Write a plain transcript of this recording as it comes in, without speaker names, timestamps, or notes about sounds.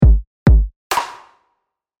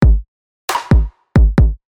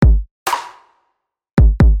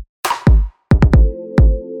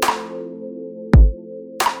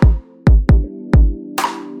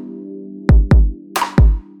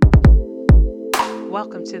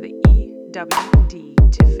Welcome to the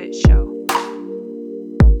EWD to Fit show.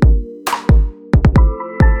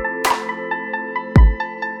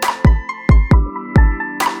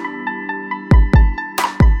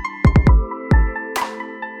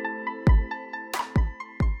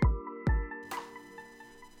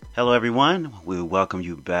 Hello everyone, we welcome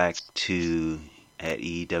you back to at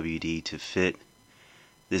EWD to Fit.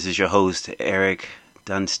 This is your host Eric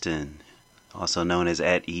Dunstan, also known as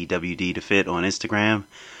at EWD to Fit on Instagram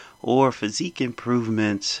or Physique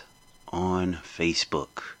Improvements on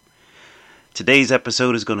Facebook. Today's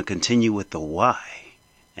episode is going to continue with the why.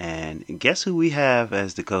 And guess who we have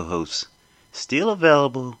as the co-host? Still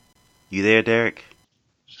available. You there, Derek?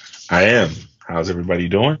 I am. How's everybody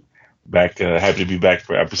doing? Back, happy to be back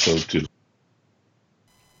for episode 2.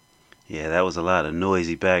 Yeah, that was a lot of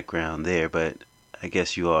noisy background there, but I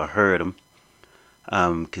guess you all heard them.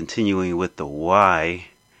 Continuing with the why,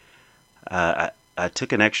 I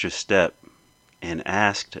took an extra step and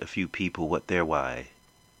asked a few people what their why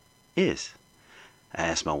is. I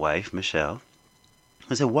asked my wife, Michelle.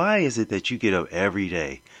 I said, why is it that you get up every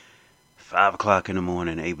day, 5 o'clock in the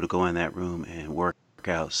morning, able to go in that room and work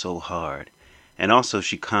out so hard? And also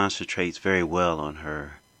she concentrates very well on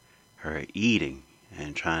her eating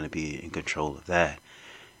and trying to be in control of that.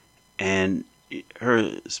 And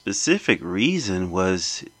her specific reason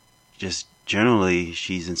was just generally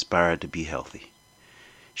she's inspired to be healthy.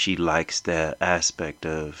 She likes that aspect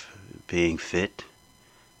of being fit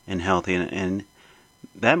and healthy. And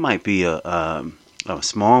that might be a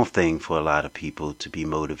small thing for a lot of people to be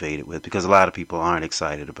motivated with, because a lot of people aren't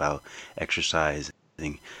excited about exercise,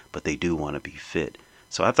 but they do want to be fit.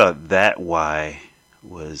 So I thought that why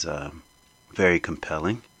was very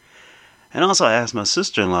compelling. And also I asked my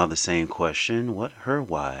sister-in-law the same question, what her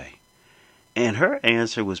why? And her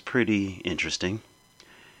answer was pretty interesting,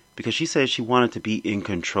 because she said she wanted to be in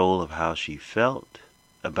control of how she felt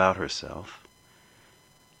about herself,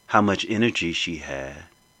 how much energy she had,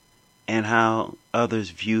 and how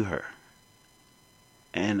others view her.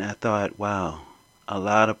 And I thought, wow, a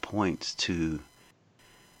lot of points to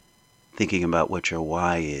thinking about what your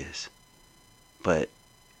why is. But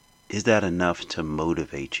is that enough to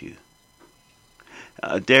motivate you?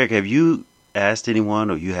 Derek, have you asked anyone,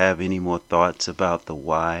 or you have any more thoughts about the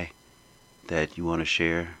why that you want to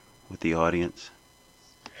share with the audience?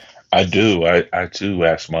 I do. I too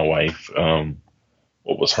asked my wife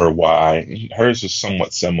what was her why. Hers is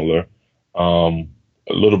somewhat similar. A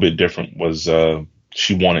little bit different was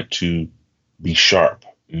she wanted to be sharp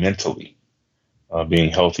mentally. Being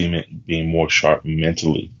healthy meant being more sharp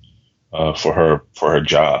mentally for her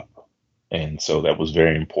job, and so that was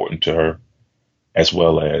very important to her, as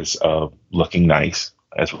well as looking nice,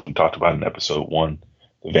 as we talked about in episode 1,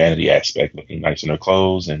 the vanity aspect, looking nice in her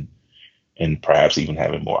clothes, and perhaps even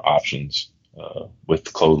having more options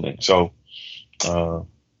with clothing. So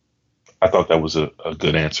I thought that was a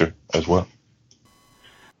good answer as well.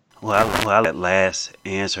 Well, I like that last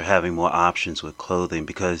answer, having more options with clothing,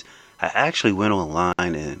 because I actually went online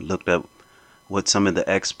and looked up what some of the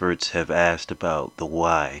experts have asked about the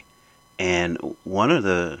why. And one of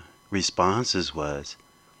the responses was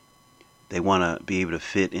they want to be able to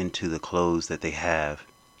fit into the clothes that they have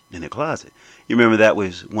in their closet. You remember that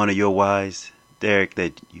was one of your whys, Derek,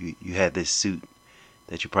 that you had this suit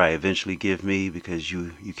that you probably eventually give me because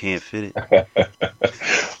you can't fit it?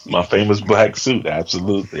 My famous black suit,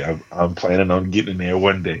 absolutely. I'm planning on getting in there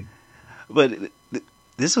one day. But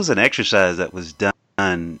this was an exercise that was done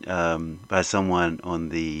by someone on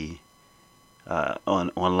the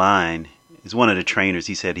online. It's one of the trainers.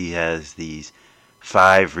 He said he has these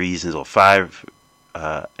 5 reasons or 5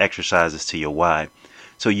 exercises to your why.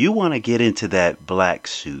 So you want to get into that black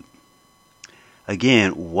suit.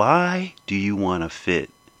 Again, why do you want to fit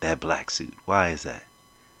that black suit? Why is that?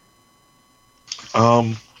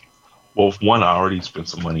 Well, one, I already spent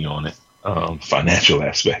some money on it, financial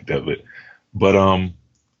aspect of it, but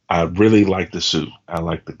I really like the suit. I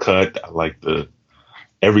like the cut. I like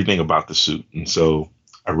everything about the suit, and so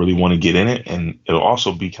I really want to get in it. And it'll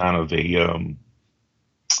also be kind of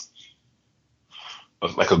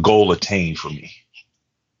like a goal attained for me,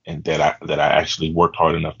 and that I actually worked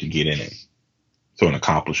hard enough to get in it. So an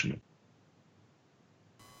accomplishment.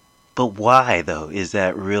 But why though is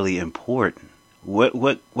that really important?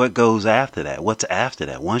 What goes after that? What's after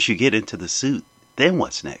that? Once you get into the suit, then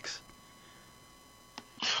what's next?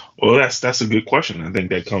 Well, that's a good question. I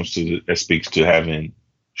think that speaks to having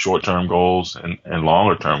short-term goals and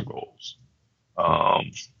longer-term goals.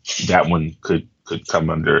 That one could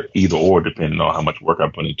come under either or, depending on how much work I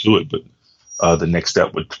put into it. But the next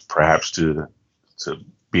step would perhaps to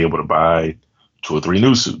be able to buy two or three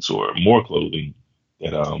new suits or more clothing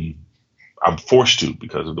that I'm forced to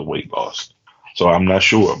because of the weight loss. So I'm not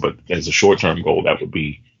sure, but as a short term goal, that would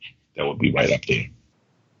be right up there.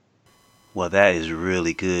 Well, that is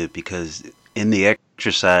really good because in the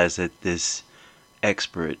exercise that this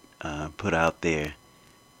expert put out there,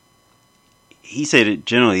 he said it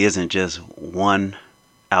generally isn't just one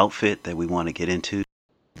outfit that we want to get into.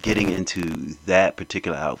 Getting into that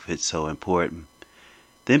particular outfit is so important.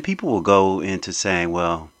 Then people will go into saying,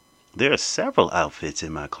 well, there are several outfits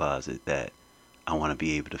in my closet that I want to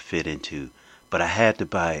be able to fit into, but I had to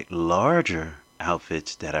buy larger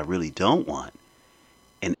outfits that I really don't want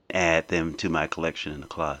and add them to my collection in the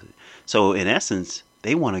closet. So, in essence,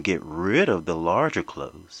 they want to get rid of the larger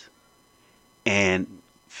clothes and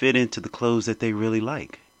fit into the clothes that they really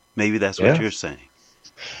like. Maybe that's what Yeah. you're saying.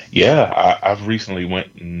 Yeah. I've recently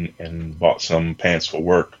went and bought some pants for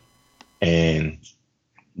work and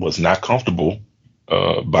was not comfortable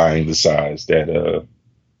buying the size that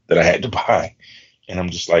I had to buy. And I'm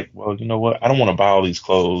just like, well, you know what? I don't want to buy all these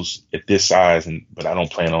clothes at this size, but I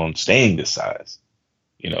don't plan on staying this size.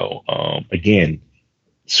 Again,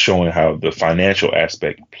 showing how the financial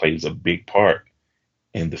aspect plays a big part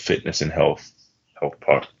in the fitness and health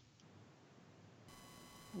part.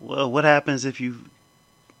 Well, what happens if you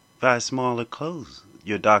buy smaller clothes?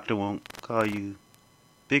 Your doctor won't call you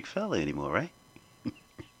big fella anymore, right?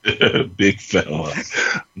 Big fella.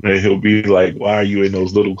 Man, he'll be like, why are you in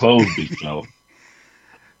those little clothes, big fella?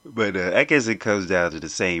 But I guess it comes down to the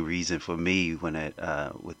same reason for me when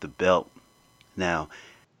with the belt. Now,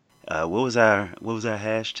 what was our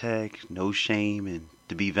hashtag? No shame and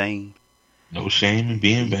to be vain. No shame in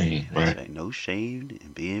being Yeah, vain, that's right? right. No shame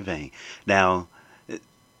and being vain. Now, uh,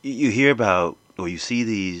 you hear about or you see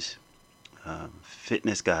these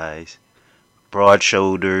fitness guys, broad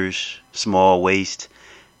shoulders, small waist.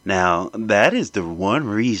 Now, that is the one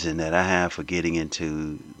reason that I have for getting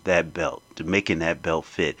into that belt, to making that belt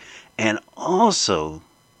fit. And also,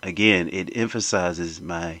 again, it emphasizes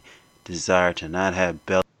my desire to not have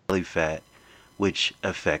belly fat, which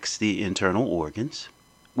affects the internal organs,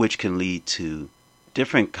 which can lead to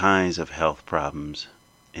different kinds of health problems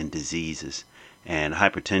and diseases. And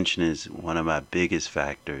hypertension is one of my biggest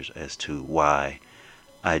factors as to why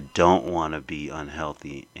I don't want to be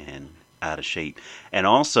unhealthy and out of shape. And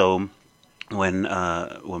also, when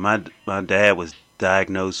my dad was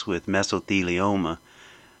diagnosed with mesothelioma,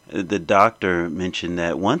 the doctor mentioned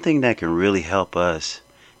that one thing that can really help us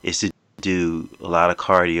is to do a lot of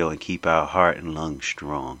cardio and keep our heart and lungs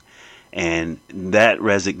strong. And that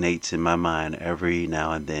resonates in my mind every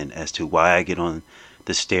now and then as to why I get on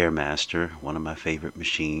the Stairmaster, one of my favorite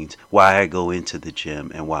machines, why I go into the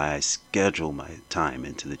gym, and why I schedule my time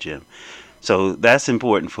into the gym. So that's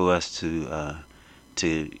important for us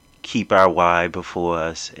to keep our why before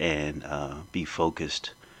us and be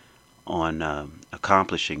focused on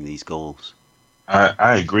accomplishing these goals.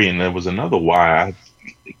 I agree. And there was another why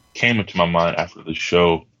it came into my mind after the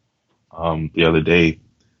show the other day,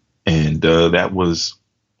 and that was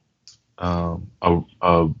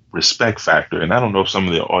a respect factor. And I don't know if some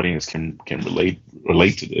of the audience can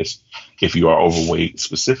relate to this. If you are overweight,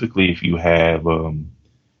 specifically if you have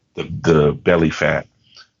the belly fat,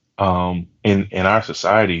 in our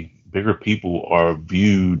society, bigger people are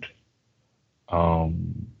viewed.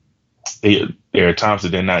 Um, there are times that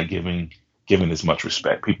they're not given as much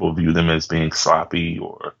respect. People view them as being sloppy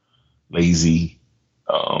or lazy,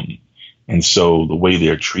 um, and so the way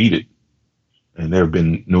they're treated. And there have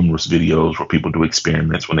been numerous videos where people do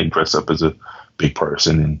experiments when they dress up as a big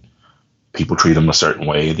person and people treat them a certain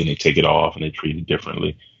way, then they take it off and they treat it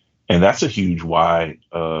differently. And that's a huge why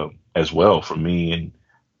as well for me. And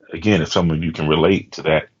again, if some of you can relate to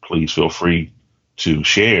that, please feel free to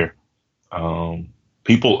share. Um,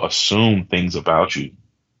 People assume things about you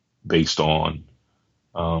based on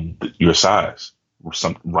your size,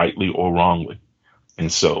 some rightly or wrongly.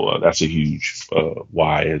 And so that's a huge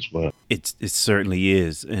why as well. It certainly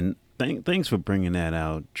is, and thanks for bringing that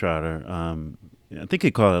out, Trotter. I think they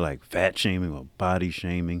call it like fat shaming or body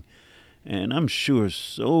shaming, and I'm sure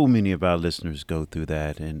so many of our listeners go through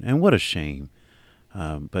that, and what a shame.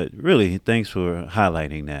 But really, thanks for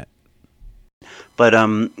highlighting that. But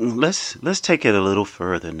let's take it a little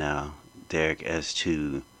further now, Derek, as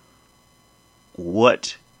to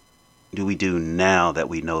what do we do now that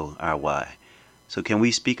we know our why. So can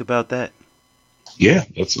we speak about that? Yeah,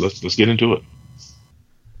 let's get into it.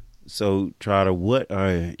 So, Trotter, what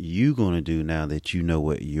are you going to do now that you know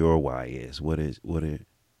what your why is? What are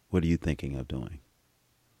you thinking of doing?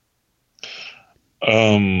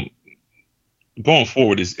 Um, Going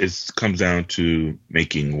forward is comes down to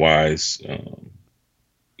making wise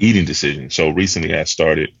eating decisions. So recently I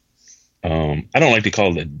started, I don't like to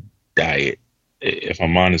call it a diet. If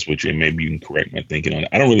I'm honest with you, and maybe you can correct my thinking on it.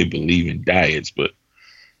 I don't really believe in diets, but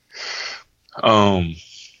um,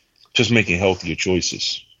 just making healthier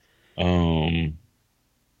choices. Um,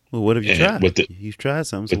 Well, what have you and tried? You've tried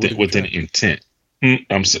something. So what have you with an tried?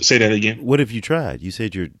 intent. Say that again. What have you tried? You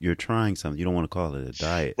said you're trying something. You don't want to call it a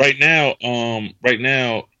diet. Right now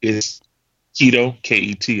it's keto,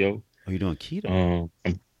 keto. Are you doing keto?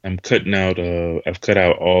 I'm cutting out. I've cut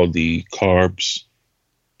out all the carbs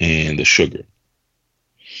and the sugar.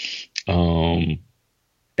 Um,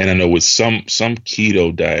 and I know with some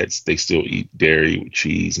keto diets, they still eat dairy with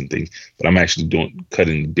cheese and things, but I'm actually doing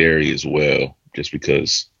cutting dairy as well, just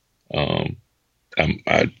because um,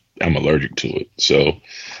 I'm allergic to it.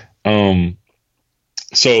 Um,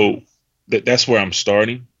 so that's where I'm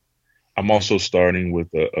starting. I'm Okay. also starting with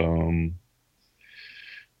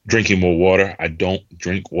drinking more water. I don't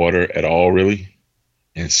drink water at all, really,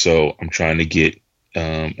 and so I'm trying to get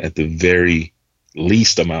at the very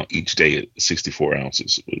least amount each day. 64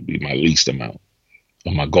 ounces would be my least amount.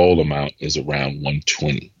 And my goal amount is around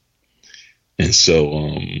 120, and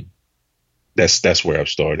so that's where I've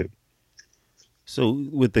started. So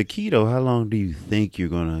with the keto, how long do you think you're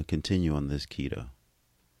going to continue on this keto?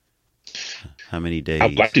 How many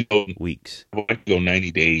I'd like days, to go. weeks? I'd like to go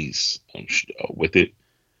 90 days with it,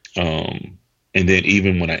 um, and then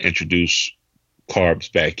even when I introduce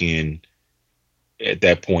carbs back in, at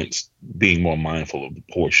that point, being more mindful of the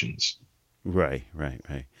portions. Right, right,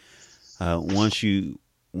 right. Once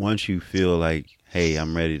you feel like, hey,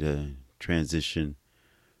 I'm ready to transition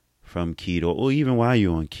from keto, or even while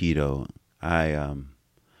you're on keto, I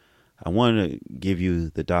want to give you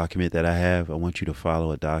the document that I have. I want you to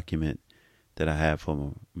follow a document that I have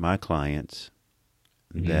for my clients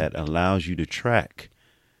Hmm. that allows you to track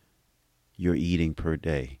your eating per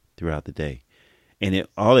day throughout the day. And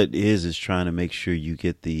all it is trying to make sure you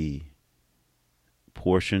get the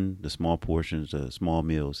small portions, the small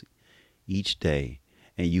meals each day,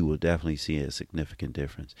 and you will definitely see a significant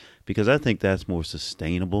difference. Because I think that's more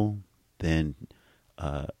sustainable than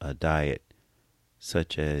a diet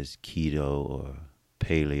such as keto or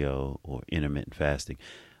paleo or intermittent fasting.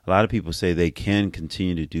 A lot of people say they can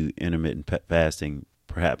continue to do intermittent fasting,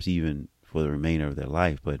 perhaps even for the remainder of their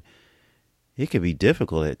life, but it can be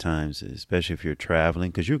difficult at times, especially if you're traveling,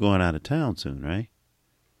 because you're going out of town soon, right?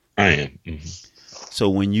 I am. So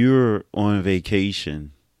when you're on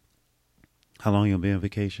vacation, how long you gonna be on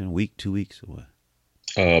vacation? A week, 2 weeks, or what?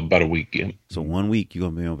 About a week. Yeah. So 1 week you're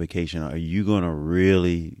gonna be on vacation. Are you gonna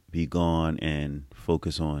really be gone and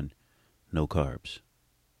focus on no carbs?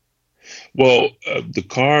 Well, the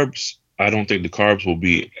carbs, I don't think the carbs will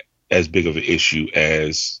be as big of an issue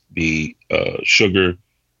as the sugar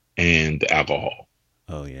and the alcohol.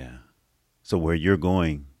 Oh yeah. So where you're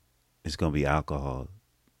going, it's gonna be alcohol.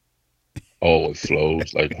 Oh, it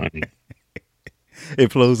flows like honey.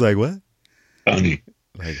 It flows like what? Honey.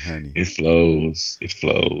 Like honey. It flows. It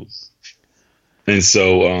flows. And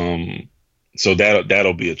so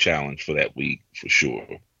that'll be a challenge for that week for sure.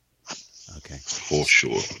 Okay. For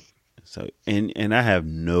sure. So and I have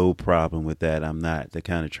no problem with that. I'm not the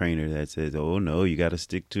kind of trainer that says, "Oh no, you got to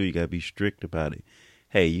stick to it. You got to be strict about it."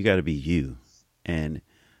 Hey, you got to be you, and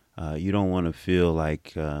you don't want to feel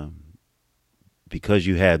like because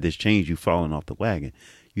you have this change, you've fallen off the wagon.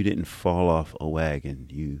 You didn't fall off a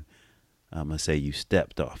wagon. I'm gonna say you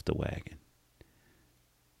stepped off the wagon,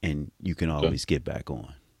 and you can Okay. always get back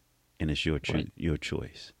on, and it's Right. your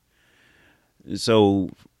choice. So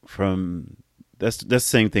from that's the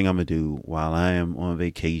same thing I'm gonna do while I am on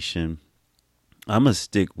vacation. I'm gonna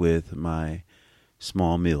stick with my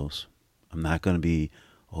small meals. I'm not gonna be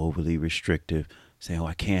overly restrictive, saying, "Oh,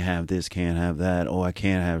 I can't have this, can't have that. Oh, I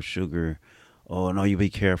can't have sugar. Oh, no, you be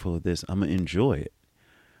careful with this." I'm gonna enjoy it.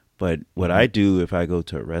 But what Hmm. I do if I go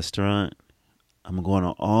to a restaurant, I'm going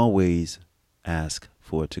to always ask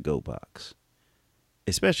for a to-go box,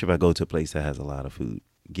 especially if I go to a place that has a lot of food.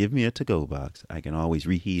 Give me a to-go box. I can always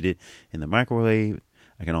reheat it in the microwave.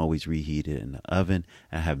 I can always reheat it in the oven.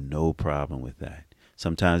 I have no problem with that.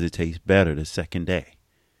 Sometimes it tastes better the second day.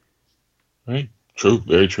 Right. True.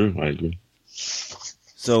 Very true. I agree.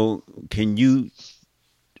 So, can you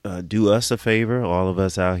do us a favor, all of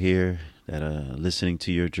us out here that are listening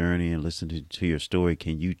to your journey and listening to your story?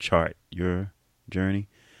 Can you chart your journey?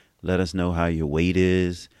 Let us know how your weight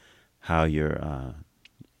is, how your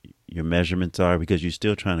measurements are, because you're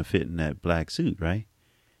still trying to fit in that black suit, right?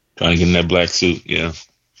 Trying to get in that black suit. Yeah.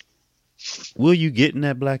 Will you get in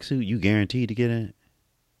that black suit? You guaranteed to get in it?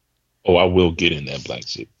 Oh, I will get in that black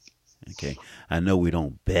suit. Okay. I know we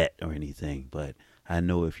don't bet or anything, but I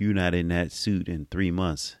know if you're not in that suit in 3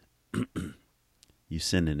 months, you're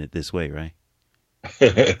sending it this way, right?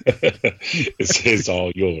 It's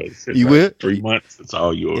all yours. You will? 3 months, it's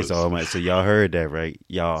all It's yours. all my. So y'all heard that, right?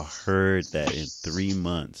 Y'all heard that in 3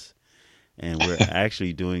 months, and we're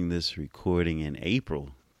actually doing this recording in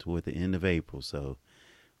April, toward the end of April. So,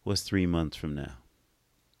 what's 3 months from now?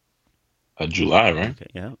 July, right? Okay,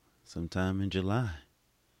 yeah, sometime in July.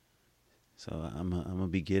 So I'm gonna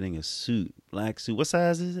be getting a suit, black suit. What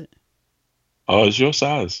size is it? Oh, it's your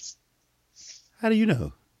size. How do you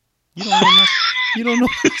know? You don't know my. You don't know.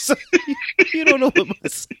 My size. You don't know what my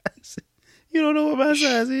size. Is. You don't know what my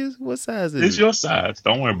size is. What size is It's it? your size.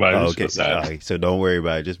 Don't worry about it. Oh, It's okay. your size. All right. So don't worry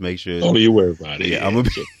about it. Just make sure. Don't you worry about it. Yeah, I'm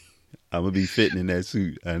gonna be fitting in that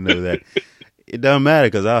suit. I know that. It doesn't matter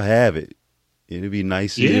because I'll have it. It'll be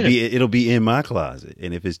nice. Yeah. It'll be in my closet.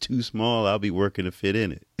 And if it's too small, I'll be working to fit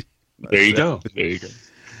in it. There you go. There you go.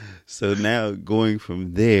 So now going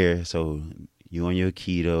from there, so you on your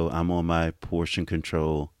keto, I'm on my portion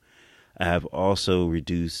control. I have also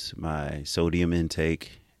reduced my sodium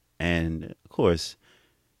intake and, of course,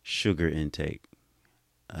 sugar intake.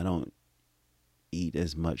 I don't eat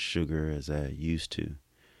as much sugar as I used to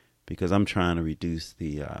because I'm trying to reduce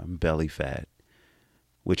the belly fat,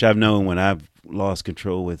 which I've known when I've lost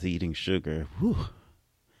control with eating sugar, whew,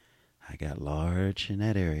 I got large in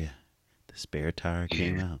that area. The spare tire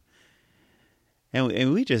came out.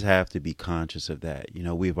 And we just have to be conscious of that. You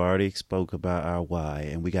know, we've already spoke about our why,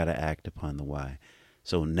 and we got to act upon the why.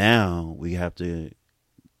 So now we have to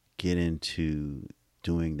get into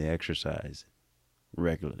doing the exercise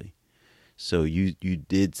regularly. So you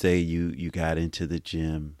did say you got into the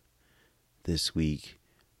gym this week.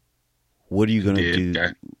 What are you going to do?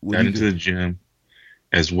 Got into the gym,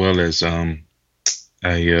 as well as I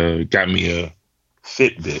got me a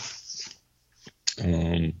Fitbit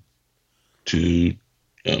to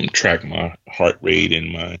track my heart rate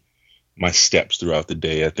and my steps throughout the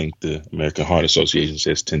day. I think the American Heart Association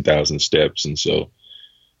says 10,000 steps, and so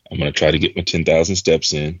I'm going to try to get my 10,000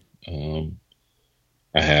 steps in.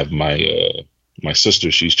 I have my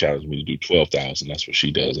sister; she's challenged me to do 12,000. That's what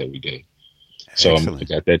she does every day. So I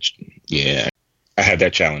got that. Yeah, I had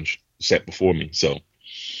that challenge set before me. So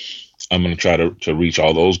I'm going to try to reach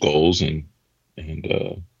all those goals, and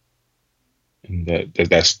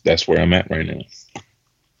that's where I'm at right now.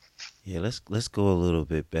 Yeah, let's go a little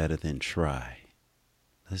bit better than try.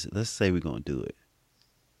 Let's say we're gonna do it.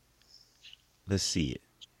 Let's see it.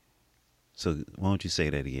 So why don't you say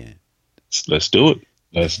that again? Let's do it.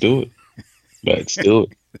 Let's do it. Let's do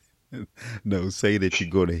it. No, say that you're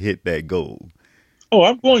gonna hit that goal. Oh,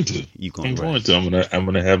 I'm going to. I'm going to. I'm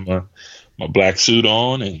gonna have my black suit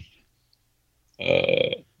on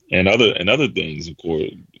and other things, of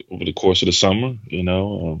course, over the course of the summer. You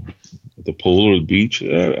know, at the pool or the beach.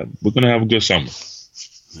 We're gonna have a good summer.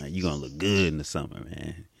 You're gonna look good in the summer,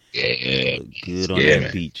 man. Yeah, look good on that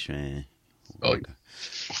man. Beach, man. Oh,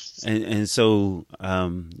 and so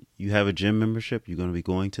you have a gym membership. You're gonna be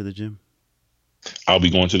going to the gym. I'll be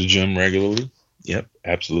going to the gym regularly. Yep,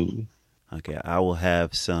 absolutely. Okay, I will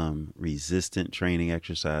have some resistant training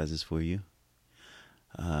exercises for you.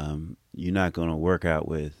 You're not going to work out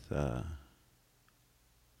with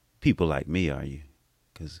people like me, are you?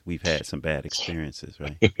 Because we've had some bad experiences,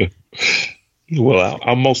 right? Well,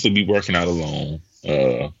 I'll mostly be working out alone.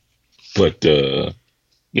 But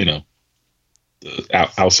you know,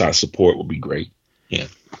 outside support would be great. Yeah.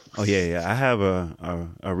 Oh, yeah. I have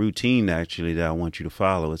a routine, actually, that I want you to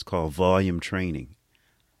follow. It's called volume training.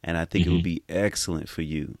 And I think it would be excellent for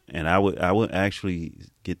you. And I would actually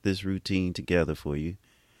get this routine together for you.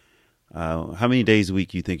 How many days a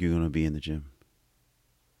week you think you're going to be in the gym?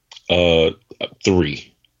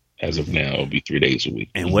 3. As of now, it'll be 3 days a week.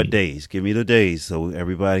 And what days? Give me the days so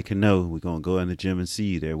everybody can know. We're going to go in the gym and see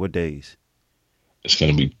you there. What days? It's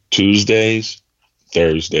going to be Tuesdays,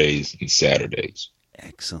 Thursdays, and Saturdays.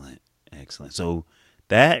 Excellent. So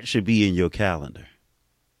that should be in your calendar.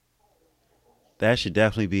 That should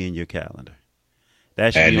definitely be in your calendar.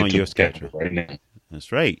 That should be on your schedule right now.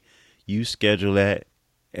 That's right. You schedule that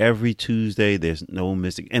every Tuesday. There's no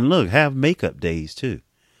missing. And look, have makeup days too.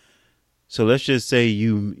 So let's just say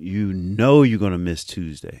you know you're going to miss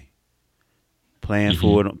Tuesday. Plan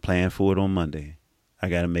for it on Monday. I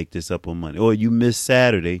got to make this up on Monday. Or you miss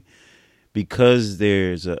Saturday because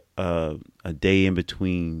there's a day in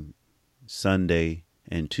between Sunday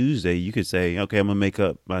and Tuesday. You could say, okay, I'm going to make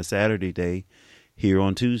up my Saturday day here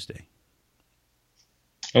on Tuesday.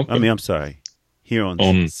 Okay. I mean, I'm sorry. Here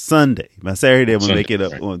on Sunday. My Saturday, I'm going to make it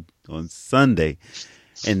up on Sunday.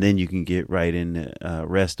 And then you can get right in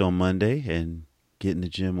rest on Monday and get in the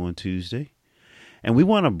gym on Tuesday. And we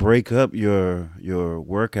want to break up your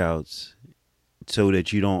workouts so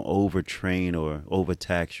that you don't overtrain or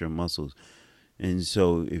overtax your muscles. And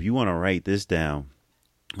so if you want to write this down,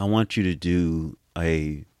 I want you to do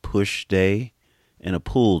a push day and a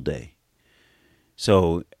pull day.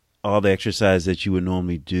 So all the exercise that you would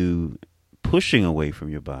normally do pushing away from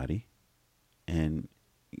your body, and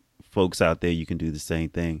folks out there, you can do the same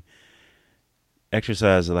thing.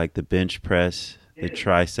 Exercise like the bench press, the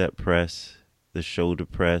tricep press, the shoulder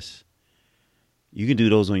press. You can do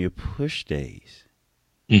those on your push days.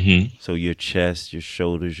 Mm-hmm. So your chest, your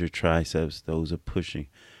shoulders, your triceps, those are pushing.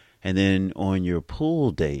 And then on your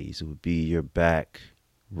pull days, it would be your back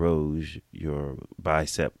rows, your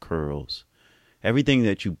bicep curls. Everything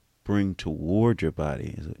that you bring toward your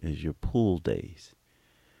body is your pull days.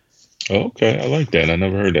 Okay, I like that. I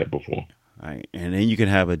never heard that before. All right. And then you can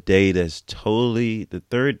have a day that's totally, the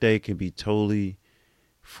third day can be totally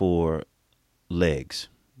for legs,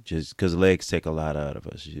 just because legs take a lot out of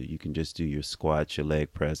us. You can just do your squats, your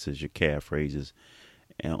leg presses, your calf raises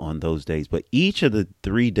on those days. But each of the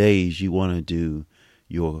 3 days you want to do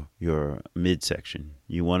your midsection.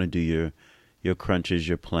 You want to do your crunches,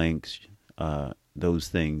 your planks, those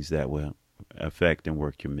things that will affect and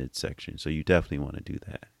work your midsection. So you definitely want to do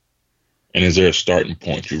that. And is there a starting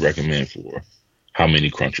point you recommend for how many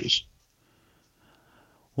crunches?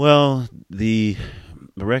 Well, the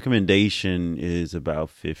recommendation is about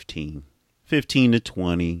 15 to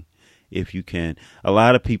 20 if you can. A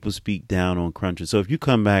lot of people speak down on crunches. So if you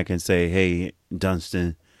come back and say, hey,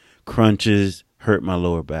 Dunston, crunches hurt my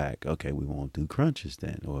lower back. Okay, we won't do crunches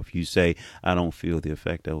then. Or if you say, I don't feel the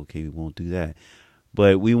effect, okay, we won't do that.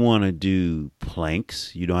 But we want to do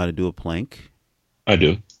planks. You know how to do a plank? I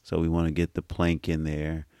do. So we want to get the plank in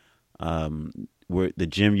there. Where the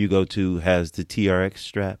gym you go to has the TRX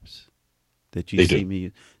straps that you They see do. me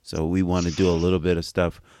use. So we want to do a little bit of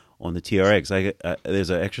stuff on the TRX. There's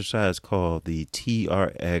an exercise called the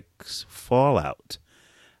TRX Fallout.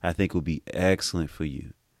 I think will be excellent for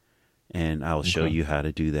you. And I'll show Okay. you how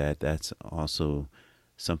to do that. That's also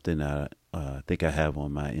something that I think I have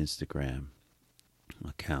on my Instagram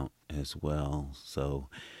account as well. So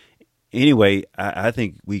anyway, I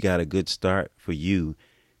think we got a good start for you.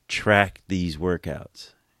 Track these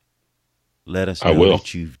workouts. Let us I know will.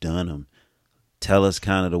 that you've done them. Tell us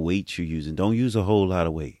kind of the weights you're using. Don't use a whole lot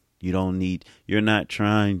of weight. You're not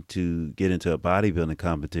trying to get into a bodybuilding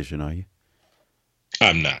competition, are you?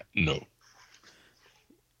 I'm not. No.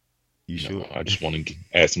 You No. sure? I just want to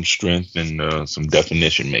add some strength and some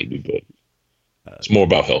definition, maybe, but it's more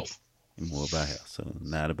about health. More about health. So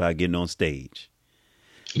not about getting on stage.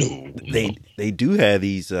 No. They do have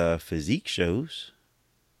these physique shows.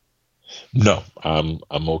 No. I'm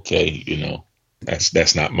okay.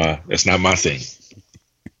 That's not my thing.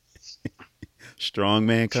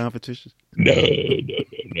 Strongman competition. No.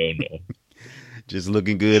 No. Just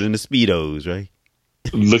looking good in the Speedos, right?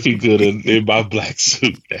 Looking good in my black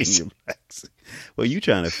suit. In That's your black suit. Well, you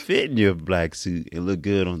trying to fit in your black suit and look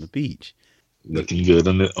good on the beach. looking good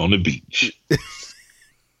on the beach.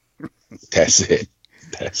 That's it.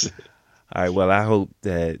 That's it. All right. Well, I hope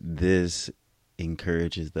that this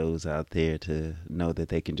encourages those out there to know that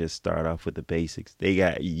they can just start off with the basics. They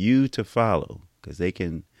got you to follow because they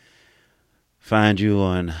can find you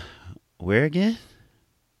on where again?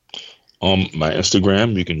 On my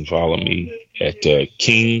Instagram, you can follow me at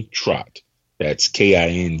King Trot. That's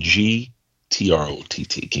KingTrott.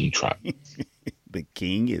 King Trot. The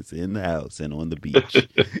king is in the house and on the beach.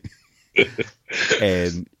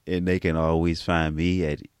 and they can always find me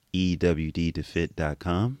at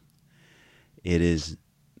ewdtofit.com. It is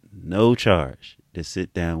no charge to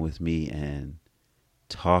sit down with me and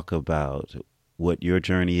talk about what your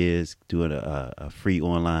journey is, doing a free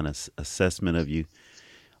online assessment of you.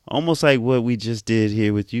 Almost like what we just did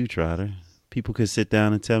here with you, Trotter. People could sit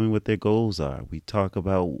down and tell me what their goals are. We talk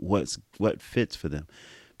about what fits for them.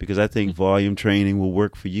 Because I think volume training will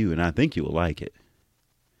work for you, and I think you will like it.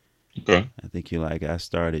 Okay. I think you like it. I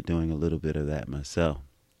started doing a little bit of that myself.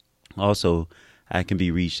 Also, I can be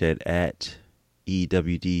reached at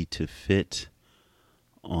EWD2Fit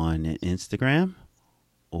on Instagram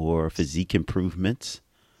or Physique Improvements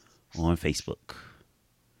on Facebook.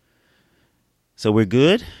 So we're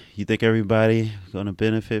good? You think everybody going to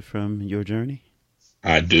benefit from your journey?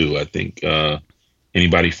 I do. I think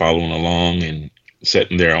anybody following along and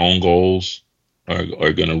setting their own goals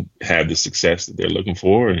are going to have the success that they're looking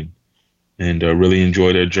for and really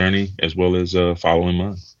enjoy their journey as well as following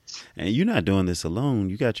mine. And you're not doing this alone.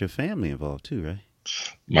 You got your family involved too, right?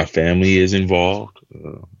 My family is involved.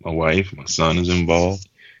 My wife, my son is involved.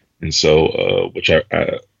 And so, which I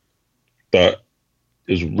thought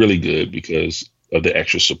is really good because of the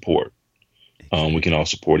extra support. We can all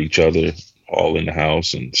support each other all in the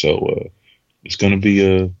house. And so it's going to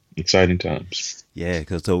be exciting times. Yeah,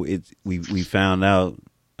 because we found out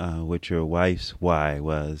what your wife's why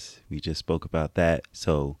was. We just spoke about that.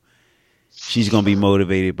 So she's going to be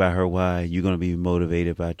motivated by her why. You're going to be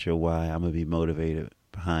motivated by your why. I'm going to be motivated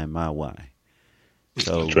behind my why.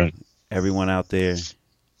 So That's right. everyone out there,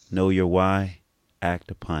 know your why,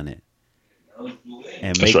 act upon it.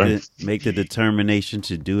 And That's right. make the determination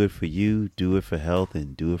to do it for you, do it for health,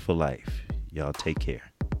 and do it for life. Y'all take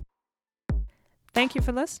care. Thank you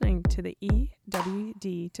for listening to the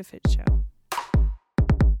EWD to Fit Show.